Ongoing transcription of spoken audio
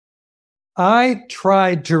I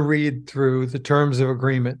tried to read through the terms of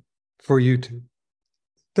agreement for YouTube.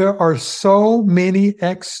 There are so many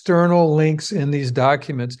external links in these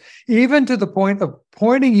documents, even to the point of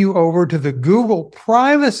pointing you over to the Google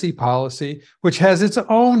privacy policy, which has its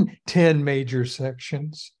own 10 major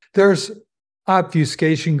sections. There's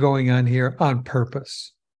obfuscation going on here on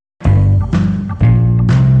purpose.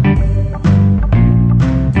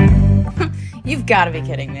 You've got to be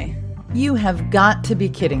kidding me. You have got to be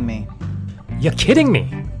kidding me. You're kidding me.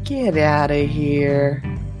 Get out of here.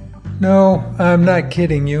 No, I'm not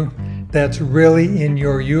kidding you. That's really in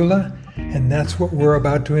your EULA, and that's what we're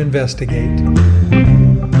about to investigate.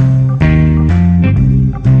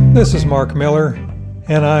 This is Mark Miller,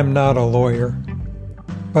 and I'm not a lawyer.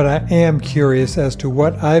 But I am curious as to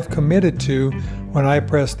what I've committed to when I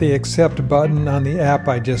press the accept button on the app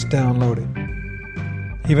I just downloaded.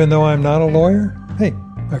 Even though I'm not a lawyer, hey,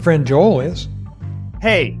 my friend Joel is.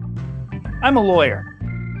 Hey, I'm a lawyer.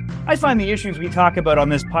 I find the issues we talk about on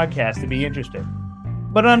this podcast to be interesting.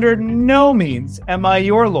 But under no means am I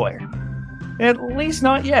your lawyer. At least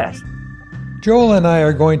not yet. Joel and I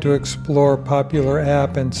are going to explore popular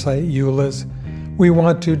app and site EULAs. We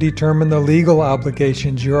want to determine the legal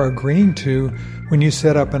obligations you're agreeing to when you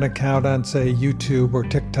set up an account on, say, YouTube or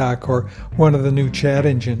TikTok or one of the new chat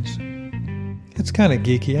engines. It's kind of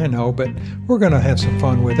geeky, I know, but we're going to have some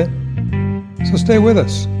fun with it. So stay with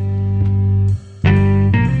us.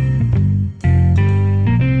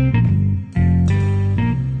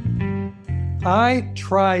 I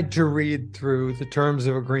tried to read through the terms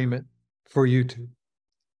of agreement for YouTube.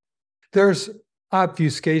 There's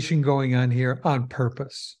obfuscation going on here on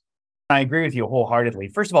purpose. I agree with you wholeheartedly.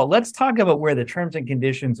 First of all, let's talk about where the terms and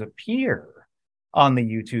conditions appear on the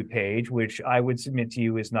YouTube page, which I would submit to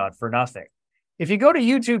you is not for nothing. If you go to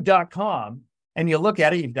youtube.com and you look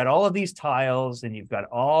at it, you've got all of these tiles and you've got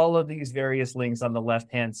all of these various links on the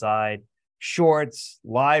left-hand side. Shorts,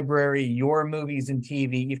 library, your movies and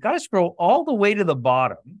TV. You've got to scroll all the way to the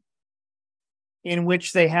bottom, in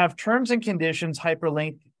which they have terms and conditions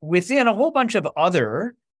hyperlinked within a whole bunch of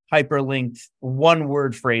other hyperlinked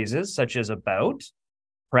one-word phrases, such as about,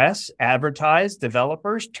 press, advertise,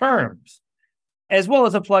 developers, terms, as well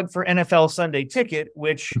as a plug for NFL Sunday Ticket,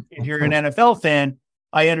 which, if you're an NFL fan,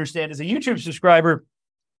 I understand as a YouTube subscriber,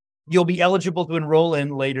 you'll be eligible to enroll in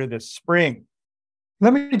later this spring.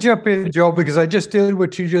 Let me jump in, Joe, because I just did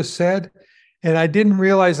what you just said, and I didn't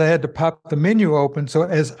realize I had to pop the menu open. So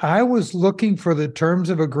as I was looking for the terms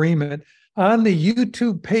of agreement on the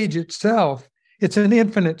YouTube page itself, it's an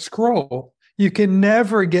infinite scroll. You can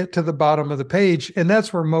never get to the bottom of the page, and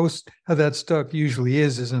that's where most of that stuff usually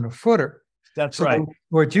is in a footer. That's so right.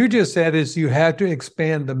 What you just said is you have to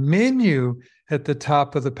expand the menu at the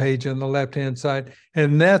top of the page on the left-hand side,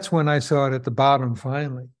 and that's when I saw it at the bottom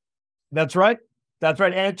finally. That's right. That's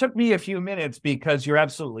right. And it took me a few minutes because you're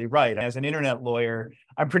absolutely right. As an internet lawyer,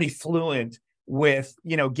 I'm pretty fluent with,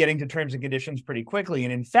 getting to terms and conditions pretty quickly.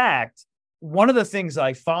 And in fact, one of the things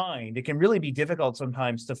I find, it can really be difficult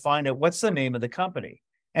sometimes to find out what's the name of the company.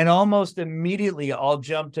 And almost immediately I'll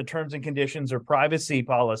jump to terms and conditions or privacy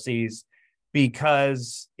policies,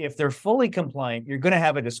 because if they're fully compliant, you're going to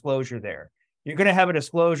have a disclosure there. You're going to have a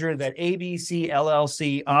disclosure that ABC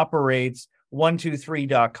LLC operates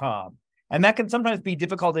 123.com. And that can sometimes be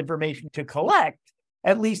difficult information to collect,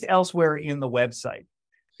 at least elsewhere in the website.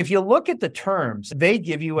 If you look at the terms, they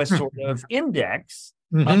give you a sort of index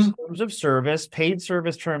on terms of service, paid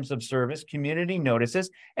service terms of service, community notices.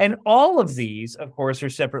 And all of these, of course, are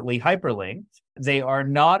separately hyperlinked. They are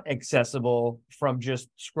not accessible from just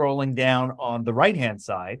scrolling down on the right-hand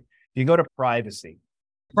side. You go to privacy.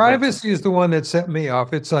 Privacy is the one that set me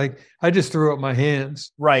off. It's like I just threw up my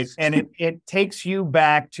hands. Right. And it takes you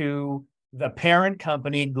back to the parent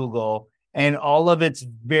company, Google, and all of its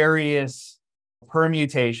various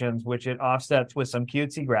permutations, which it offsets with some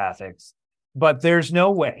cutesy graphics. But there's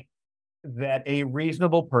no way that a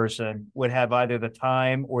reasonable person would have either the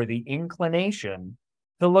time or the inclination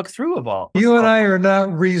to look through of all. You and I are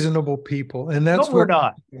not reasonable people, and that's what we're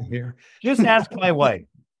not here. Just ask my wife.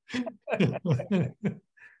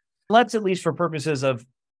 Let's, at least for purposes of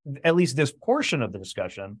at least this portion of the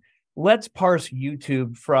discussion, let's parse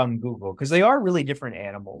YouTube from Google, because they are really different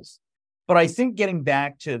animals. But I think getting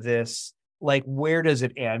back to this, like, where does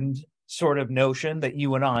it end sort of notion that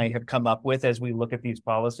you and I have come up with as we look at these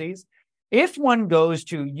policies. If one goes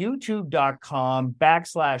to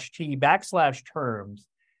youtube.com/T/terms,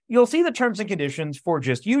 you'll see the terms and conditions for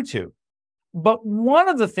just YouTube. But one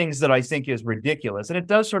of the things that I think is ridiculous, and it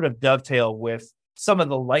does sort of dovetail with some of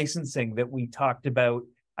the licensing that we talked about,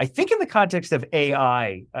 I think in the context of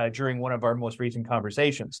AI during one of our most recent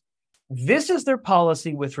conversations, This is their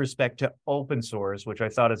policy with respect to open source, which I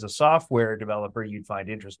thought as a software developer you'd find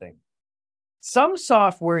interesting. Some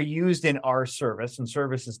software used in our service, and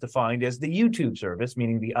service is defined as the YouTube service,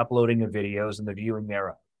 meaning the uploading of videos and the viewing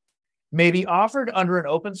thereof, may be offered under an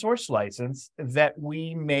open source license that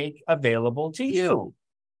we make available to you.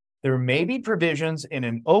 There may be provisions in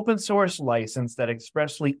an open source license that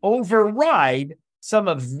expressly override some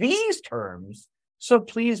of these terms, so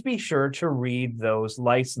please be sure to read those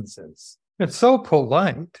licenses. It's so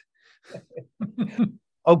polite.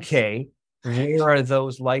 Okay, where are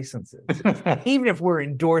those licenses? Even if we're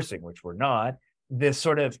endorsing, which we're not, this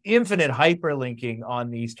sort of infinite hyperlinking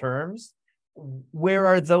on these terms, where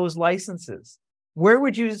are those licenses? Where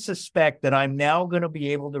would you suspect that I'm now going to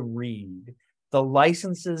be able to read the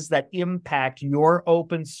licenses that impact your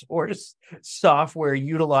open source software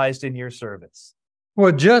utilized in your service?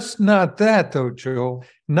 Well, just not that, though, Joel.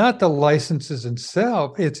 Not the licenses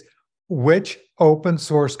itself. It's which open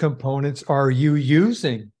source components are you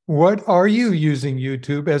using? What are you using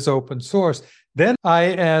YouTube as open source? Then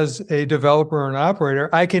I, as a developer or an operator,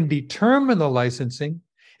 I can determine the licensing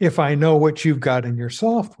if I know what you've got in your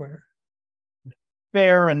software.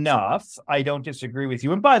 Fair enough. I don't disagree with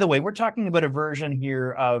you. And by the way, we're talking about a version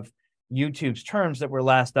here of YouTube's terms that were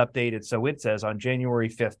last updated, so it says, on January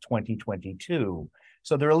 5th, 2022.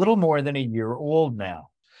 So they're a little more than a year old now.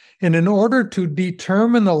 And in order to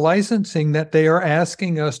determine the licensing that they are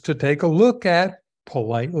asking us to take a look at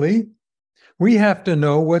politely, we have to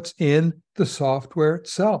know what's in the software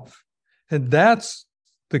itself. And that's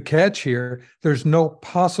the catch here. There's no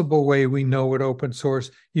possible way we know what open source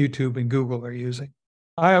YouTube and Google are using.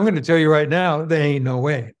 I'm going to tell you right now, there ain't no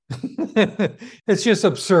way. It's just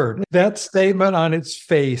absurd. That statement on its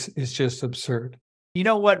face is just absurd. You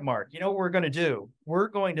know what, Mark? You know what we're going to do? We're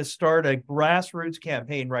going to start a grassroots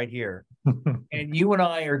campaign right here. And you and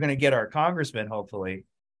I are going to get our congressman, hopefully.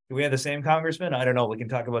 Do we have the same congressman? I don't know. We can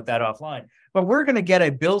talk about that offline. But we're going to get a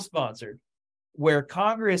bill sponsored where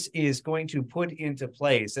Congress is going to put into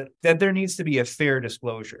place that there needs to be a fair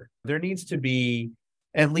disclosure. There needs to be,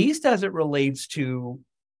 at least as it relates to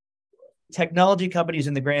technology companies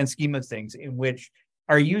in the grand scheme of things, in which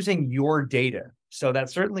are using your data. So that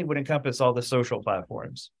certainly would encompass all the social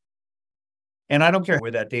platforms. And I don't care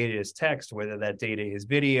whether that data is text, whether that data is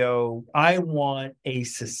video. I want a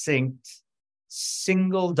succinct,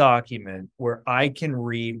 single document where I can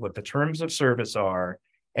read what the terms of service are.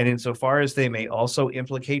 And insofar as they may also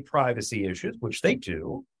implicate privacy issues, which they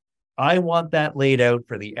do, I want that laid out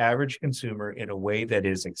for the average consumer in a way that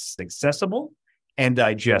is accessible and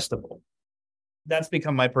digestible. That's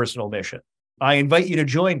become my personal mission. I invite you to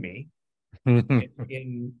join me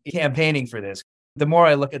in campaigning for this. The more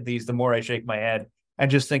I look at these, the more I shake my head and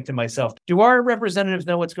just think to myself, do our representatives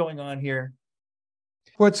know what's going on here?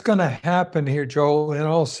 What's going to happen here, Joel, in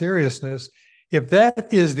all seriousness, if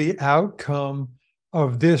that is the outcome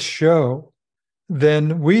of this show,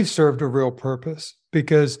 then we've served a real purpose,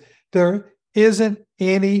 because there isn't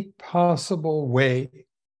any possible way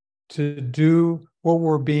to do what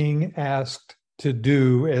we're being asked to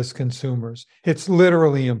do as consumers. It's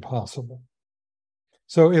literally impossible.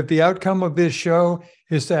 So if the outcome of this show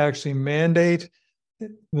is to actually mandate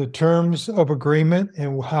the terms of agreement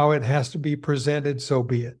and how it has to be presented, so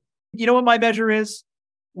be it. You know what my measure is?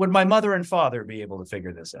 Would my mother and father be able to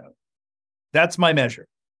figure this out? That's my measure.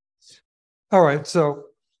 All right. So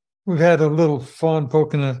we've had a little fun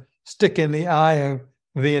poking a stick in the eye of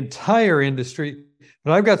the entire industry,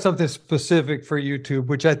 but I've got something specific for YouTube,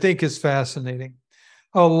 which I think is fascinating.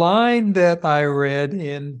 A line that I read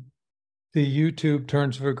in the YouTube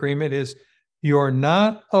terms of agreement is, you're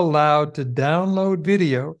not allowed to download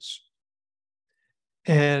videos.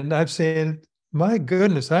 And I've said, my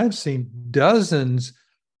goodness, I've seen dozens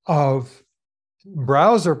of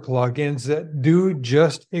browser plugins that do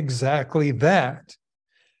just exactly that.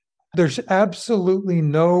 There's absolutely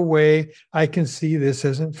no way I can see this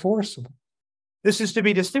as enforceable. This is to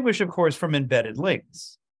be distinguished, of course, from embedded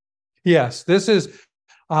links. Yes, this is,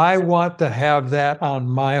 I want to have that on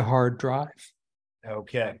my hard drive.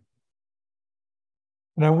 Okay.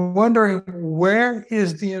 And I'm wondering, where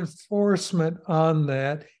is the enforcement on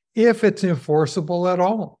that, if it's enforceable at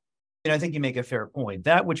all? And I think you make a fair point.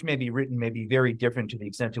 That which may be written may be very different to the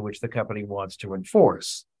extent to which the company wants to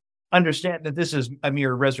enforce. Understand that this is a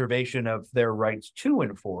mere reservation of their rights to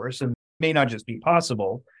enforce, and may not just be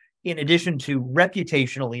possible. In addition to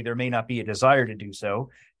reputationally, there may not be a desire to do so,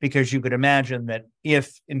 because you could imagine that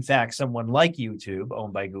if, in fact, someone like YouTube,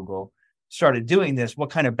 owned by Google, started doing this, what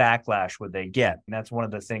kind of backlash would they get? And that's one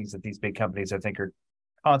of the things that these big companies, I think, are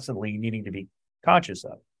constantly needing to be conscious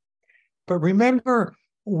of. But remember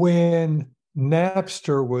when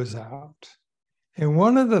Napster was out. And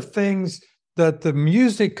one of the things that the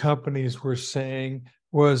music companies were saying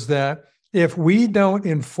was that if we don't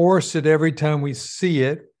enforce it every time we see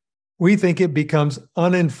it, we think it becomes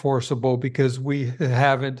unenforceable because we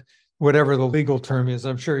haven't, whatever the legal term is.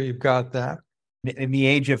 I'm sure you've got that. In the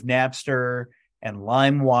age of Napster and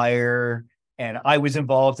LimeWire, and I was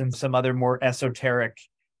involved in some other more esoteric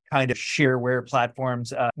kind of shareware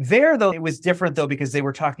platforms. There, though, it was different, though, because they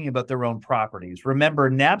were talking about their own properties. Remember,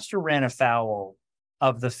 Napster ran afoul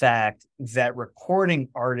of the fact that recording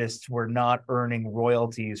artists were not earning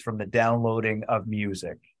royalties from the downloading of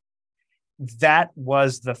music. That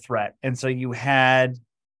was the threat. And so you had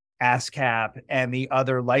ASCAP and the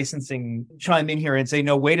other licensing chime in here and say,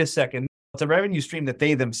 no, wait a second. It's a revenue stream that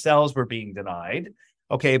they themselves were being denied.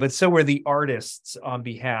 Okay, but so were the artists on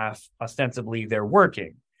behalf, ostensibly, they're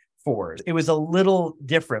working for. It was a little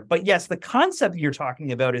different. But yes, the concept you're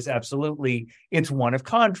talking about is absolutely, it's one of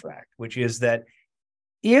contract, which is that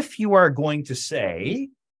if you are going to say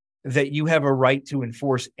that you have a right to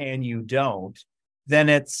enforce and you don't, then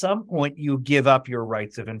at some point you give up your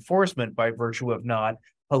rights of enforcement by virtue of not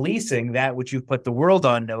policing that which you've put the world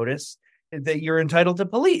on notice that you're entitled to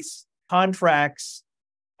police. Contracts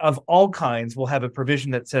of all kinds will have a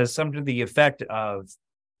provision that says something to the effect of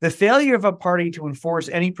the failure of a party to enforce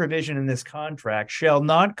any provision in this contract shall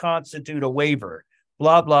not constitute a waiver,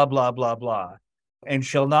 blah, blah, blah, blah, blah, and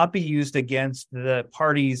shall not be used against the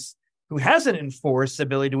parties who hasn't enforced the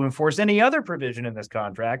ability to enforce any other provision in this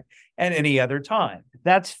contract at any other time.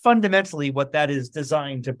 That's fundamentally what that is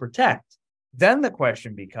designed to protect. Then the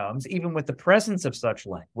question becomes, even with the presence of such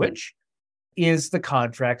language, is the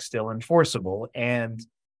contract still enforceable? And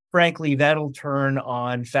frankly, that'll turn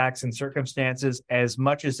on facts and circumstances as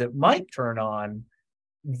much as it might turn on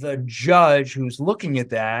the judge who's looking at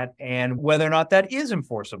that and whether or not that is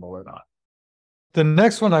enforceable or not. The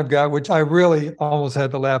next one I've got, which I really almost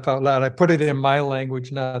had to laugh out loud, I put it in my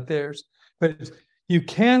language, not theirs, but you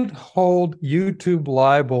can't hold YouTube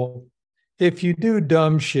liable if you do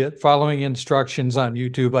dumb shit following instructions on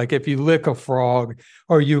YouTube, like if you lick a frog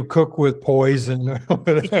or you cook with poison or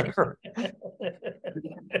whatever.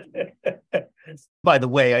 By the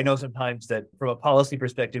way, I know sometimes that from a policy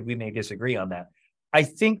perspective, we may disagree on that. I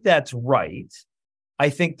think that's right. I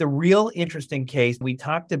think the real interesting case, we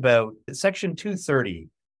talked about Section 230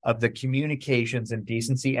 of the Communications and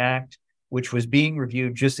Decency Act, which was being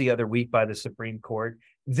reviewed just the other week by the Supreme Court.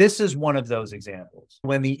 This is one of those examples.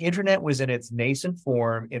 When the internet was in its nascent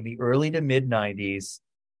form in the early to mid 90s,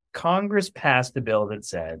 Congress passed a bill that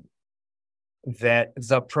said that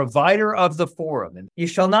the provider of the forum, and you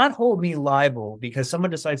shall not hold me liable because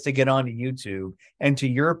someone decides to get onto YouTube and, to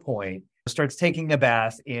your point, starts taking a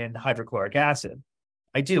bath in hydrochloric acid.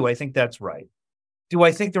 I do. I think that's right. Do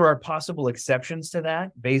I think there are possible exceptions to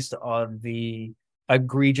that based on the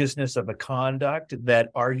egregiousness of the conduct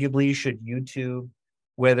that arguably should YouTube,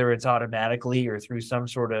 whether it's automatically or through some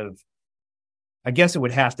sort of, I guess it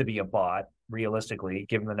would have to be a bot, realistically,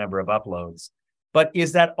 given the number of uploads. But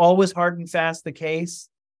is that always hard and fast the case?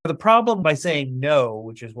 The problem by saying no,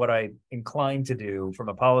 which is what I incline to do from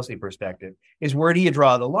a policy perspective, is where do you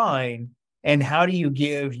draw the line and how do you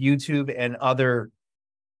give YouTube and other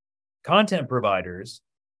content providers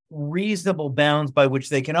reasonable bounds by which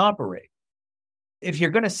they can operate? If you're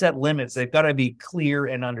going to set limits, they've got to be clear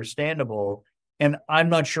and understandable. And I'm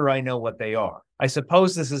not sure I know what they are. I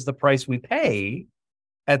suppose this is the price we pay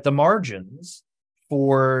at the margins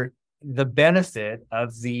for the benefit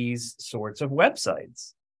of these sorts of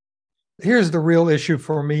websites. Here's the real issue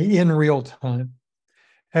for me in real time.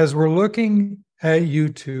 As we're looking at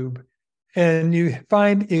YouTube and you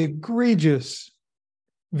find egregious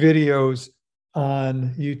videos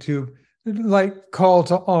on YouTube, like Call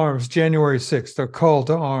to Arms, January 6th, or Call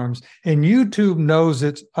to Arms, and YouTube knows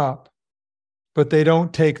it's up, but they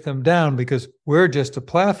don't take them down because we're just a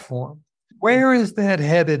platform. Where is that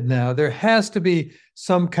headed now? There has to be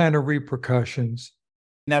some kind of repercussions.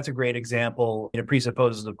 And that's a great example. It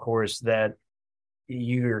presupposes, of course, that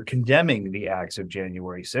you're condemning the acts of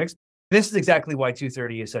January 6th. This is exactly why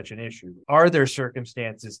 230 is such an issue. Are there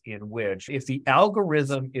circumstances in which, if the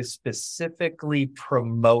algorithm is specifically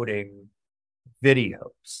promoting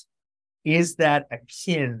videos, is that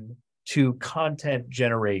akin to content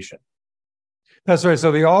generation? That's right.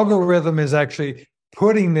 So the algorithm is actually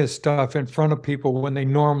putting this stuff in front of people when they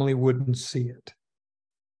normally wouldn't see it.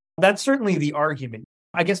 That's certainly the argument.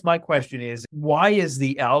 I guess my question is, why is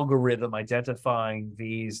the algorithm identifying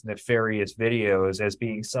these nefarious videos as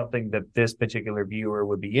being something that this particular viewer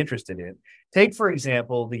would be interested in? Take, for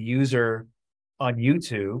example, the user on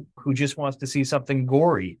YouTube who just wants to see something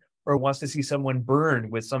gory or wants to see someone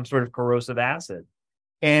burned with some sort of corrosive acid.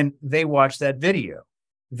 And they watch that video.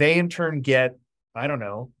 They in turn get, I don't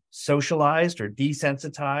know, socialized or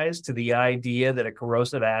desensitized to the idea that a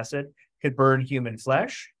corrosive acid could burn human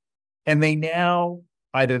flesh. And they now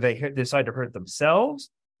either they decide to hurt themselves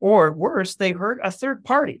or worse, they hurt a third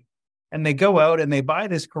party. And they go out and they buy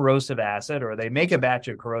this corrosive acid or they make a batch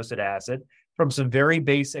of corrosive acid from some very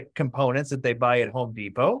basic components that they buy at Home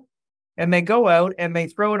Depot. And they go out and they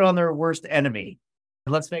throw it on their worst enemy.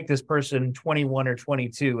 Let's make this person 21 or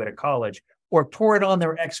 22 at a college, or pour it on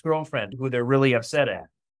their ex-girlfriend who they're really upset at.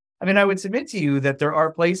 I mean, I would submit to you that there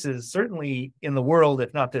are places, certainly in the world,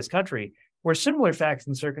 if not this country, where similar facts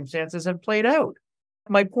and circumstances have played out.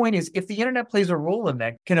 My point is, if the internet plays a role in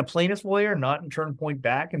that, can a plaintiff's lawyer not in turn point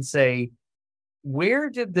back and say, where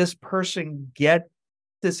did this person get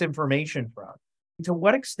this information from? To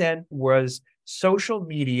what extent was social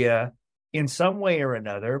media in some way or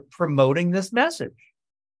another promoting this message?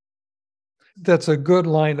 That's a good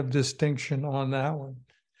line of distinction on that one.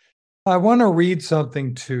 I want to read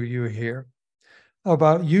something to you here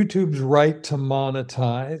about YouTube's right to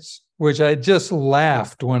monetize, which I just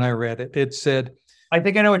laughed when I read it. It said, I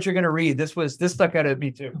think I know what you're going to read. This stuck out at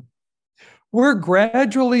me too. We're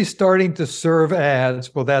gradually starting to serve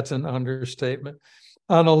ads, well, that's an understatement,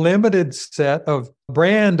 on a limited set of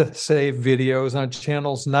brand safe videos on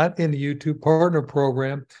channels not in the YouTube partner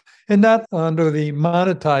program and not under the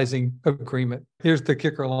monetizing agreement. Here's the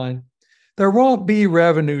kicker line. There won't be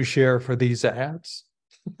revenue share for these ads.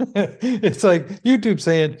 It's like YouTube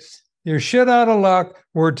saying, you're shit out of luck.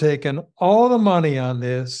 We're taking all the money on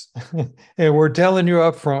this and we're telling you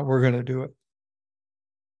up front we're going to do it.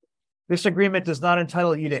 This agreement does not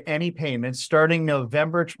entitle you to any payments starting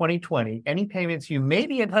November 2020. Any payments you may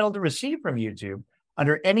be entitled to receive from YouTube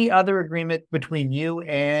under any other agreement between you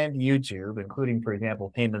and YouTube, including, for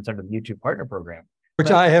example, payments under the YouTube Partner Program.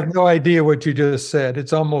 Which I have no idea what you just said.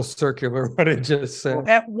 It's almost circular what it just said.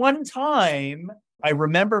 At one time, I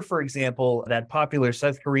remember, for example, that popular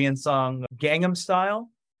South Korean song, Gangnam Style.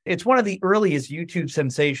 It's one of the earliest YouTube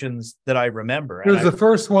sensations that I remember. It was the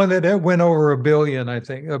first one that went over 1 billion, I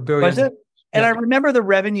think. 1 billion. Was it? And I remember the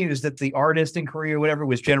revenues that the artist in Korea or whatever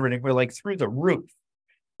was generating were like through the roof.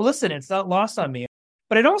 Listen, it's not lost on me.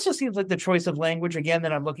 But it also seems like the choice of language, again,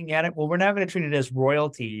 that I'm looking at it, well, we're now going to treat it as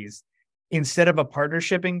royalties instead of a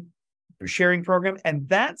partnership sharing program. And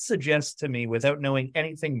that suggests to me, without knowing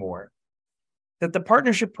anything more, that the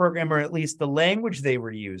partnership program, or at least the language they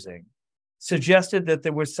were using, suggested that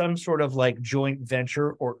there was some sort of like joint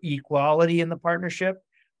venture or equality in the partnership,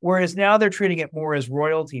 whereas now they're treating it more as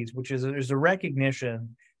royalties, which is there's a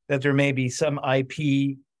recognition that there may be some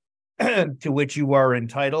IP to which you are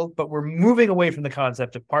entitled, but we're moving away from the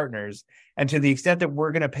concept of partners. And to the extent that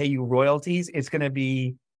we're going to pay you royalties, it's going to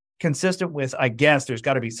be consistent with, I guess, there's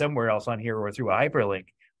got to be somewhere else on here or through a hyperlink,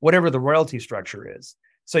 whatever the royalty structure is.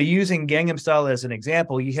 So using Gangnam Style as an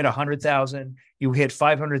example, you hit 100,000, you hit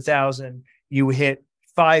 500,000, you hit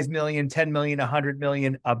 5 million, 10 million, 100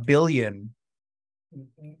 million, a billion.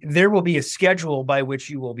 There will be a schedule by which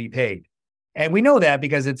you will be paid. And we know that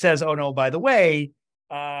because it says, oh no, by the way,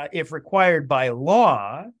 if required by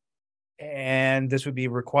law, and this would be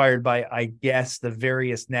required by, I guess, the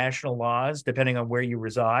various national laws, depending on where you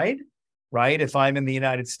reside, right? If I'm in the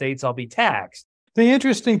United States, I'll be taxed. The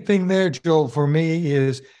interesting thing there, Joel, for me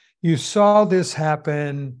is you saw this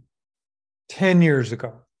happen 10 years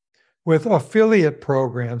ago with affiliate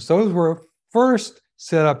programs. Those were first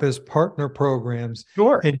set up as partner programs.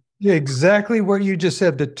 Sure. And exactly what you just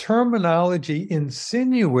said, the terminology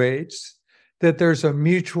insinuates that there's a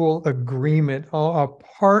mutual agreement, a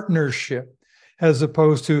partnership, as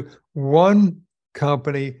opposed to one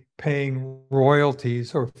company paying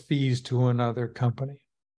royalties or fees to another company.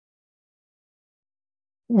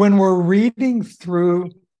 When we're reading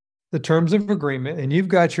through the terms of agreement, and you've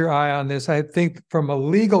got your eye on this, I think from a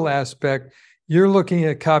legal aspect, you're looking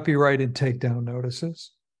at copyright and takedown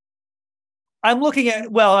notices. I'm looking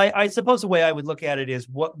at, well, I suppose the way I would look at it is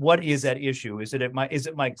what is at issue? Is it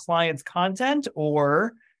my client's content,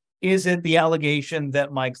 or is it the allegation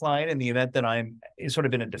that my client, in the event that I'm sort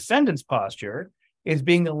of in a defendant's posture, is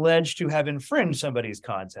being alleged to have infringed somebody's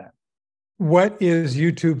content? What is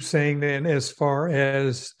YouTube saying then as far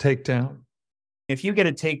as takedown? If you get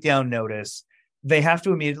a takedown notice, they have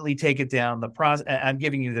to immediately take it down. I'm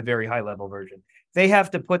giving you the very high level version. They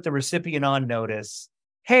have to put the recipient on notice.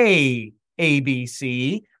 Hey,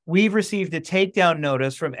 ABC, we've received a takedown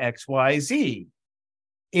notice from XYZ.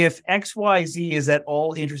 if XYZ is at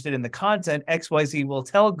all interested in the content, XYZ will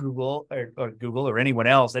tell Google or Google or anyone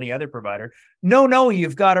else, any other provider, no,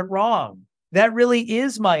 you've got it wrong. That really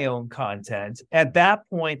is my own content. At that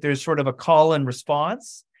point, there's sort of a call and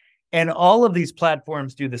response. And all of these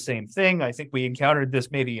platforms do the same thing. I think we encountered this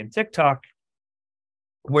maybe in TikTok,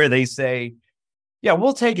 where they say, yeah,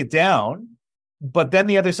 we'll take it down. But then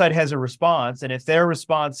the other side has a response. And if their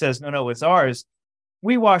response says, no, it's ours,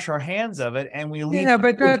 we wash our hands of it and we leave. Yeah,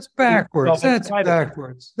 but that's backwards. That's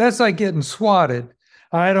backwards. That's like getting swatted.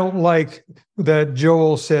 I don't like that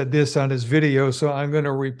Joel said this on his video, so I'm going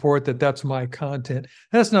to report that that's my content.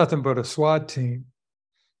 That's nothing but a SWAT team.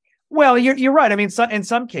 Well, you're right. I mean, in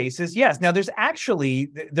some cases, yes. Now,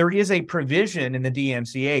 there is a provision in the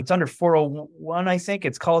DMCA. It's under 401, I think.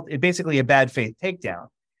 It's basically a bad faith takedown.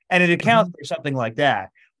 And it accounts for something like that,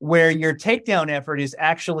 where your takedown effort is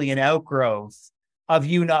actually an outgrowth of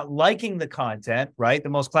you not liking the content, right? The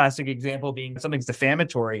most classic example being something's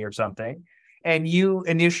defamatory or something, and you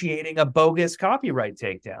initiating a bogus copyright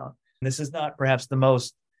takedown. This is not perhaps the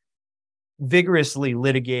most vigorously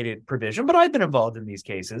litigated provision, but I've been involved in these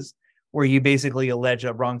cases where you basically allege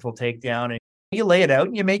a wrongful takedown and you lay it out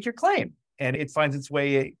and you make your claim. And it finds its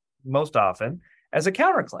way most often as a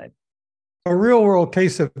counterclaim. A real world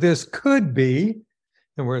case of this could be,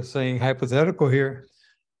 and we're saying hypothetical here,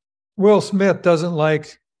 Will Smith doesn't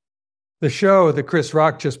like the show that Chris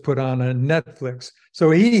Rock just put on Netflix. So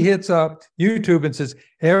he hits up YouTube and says,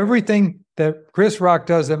 everything that Chris Rock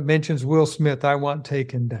does that mentions Will Smith, I want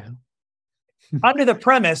taken down. Under the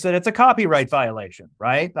premise that it's a copyright violation,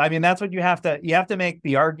 right? I mean, that's what you have to make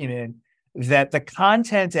the argument that the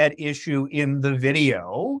content at issue in the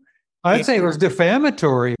video, I'd say it was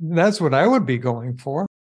defamatory. That's what I would be going for.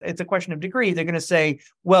 It's a question of degree. They're going to say,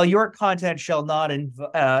 well, your content shall not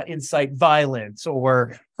incite violence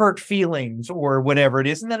or hurt feelings or whatever it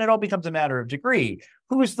is. And then it all becomes a matter of degree.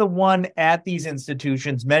 Who is the one at these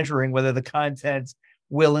institutions measuring whether the content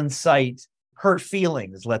will incite hurt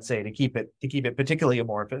feelings, let's say, to keep it particularly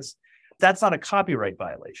amorphous? That's not a copyright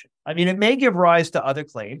violation. I mean, it may give rise to other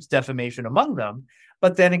claims, defamation among them,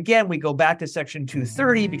 but then again, we go back to Section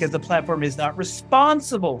 230 because the platform is not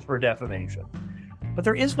responsible for defamation. But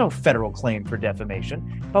there is no federal claim for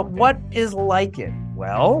defamation. But what is like it?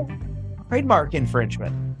 Well, trademark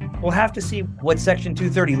infringement. We'll have to see what Section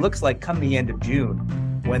 230 looks like come the end of June,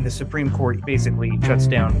 when the Supreme Court basically shuts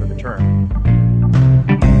down for the term.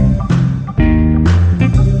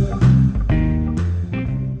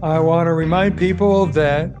 I want to remind people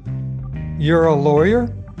that you're a lawyer,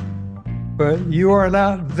 but you are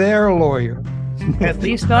not their lawyer. At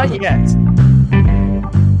least not yet.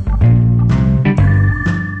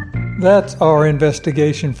 That's our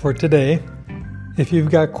investigation for today. If you've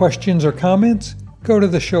got questions or comments, go to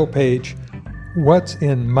the show page,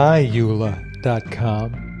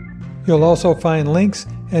 what'sinmyeula.com. You'll also find links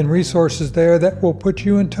and resources there that will put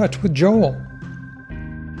you in touch with Joel.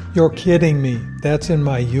 You're Kidding Me, That's in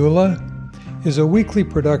My EULA is a weekly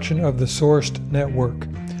production of the Sourced Network,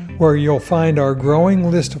 where you'll find our growing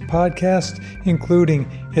list of podcasts, including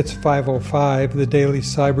It's 505, the daily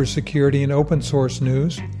cybersecurity and open source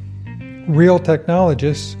news, Real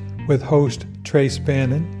Technologists with host Trace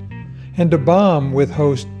Bannon, and A Bomb with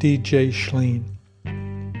host DJ Schleen.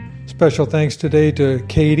 Special thanks today to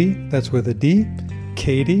Katie, that's with a D,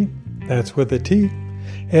 Katie, that's with a T,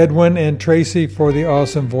 Edwin and Tracy for the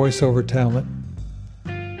awesome voiceover talent.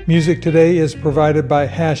 Music today is provided by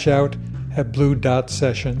Hashout at Blue Dot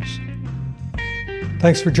Sessions.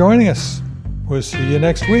 Thanks for joining us. We'll see you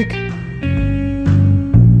next week.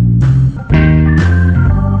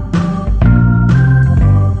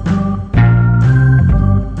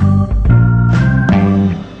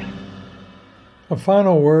 A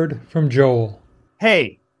final word from Joel.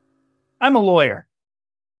 Hey, I'm a lawyer.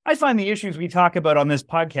 I find the issues we talk about on this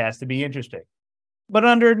podcast to be interesting, but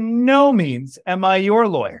under no means am I your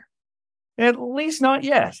lawyer. At least not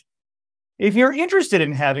yet. If you're interested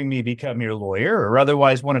in having me become your lawyer or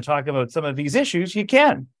otherwise want to talk about some of these issues, you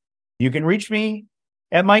can. You can reach me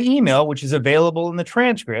at my email, which is available in the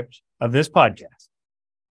transcript of this podcast.